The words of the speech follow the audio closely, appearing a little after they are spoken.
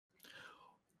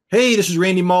Hey, this is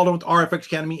Randy Malden with RFX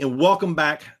Academy, and welcome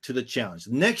back to the challenge.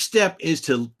 The next step is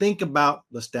to think about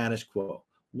the status quo.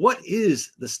 What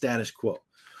is the status quo?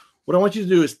 What I want you to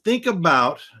do is think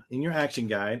about in your action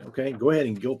guide, okay? Go ahead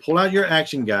and pull out your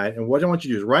action guide, and what I want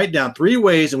you to do is write down 3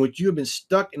 ways in which you have been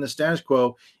stuck in the status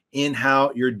quo in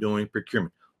how you're doing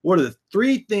procurement. What are the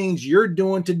 3 things you're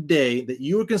doing today that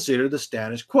you would consider the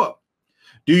status quo?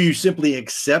 Do you simply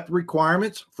accept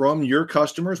requirements from your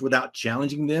customers without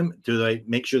challenging them to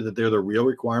make sure that they're the real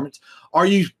requirements? Are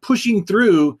you pushing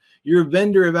through your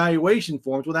vendor evaluation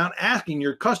forms without asking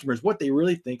your customers what they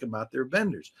really think about their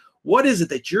vendors? What is it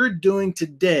that you're doing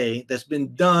today that's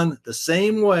been done the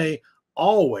same way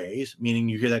always, meaning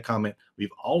you hear that comment,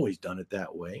 we've always done it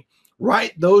that way.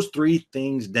 Write those 3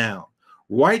 things down.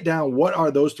 Write down what are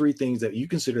those 3 things that you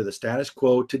consider the status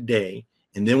quo today,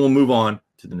 and then we'll move on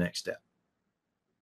to the next step.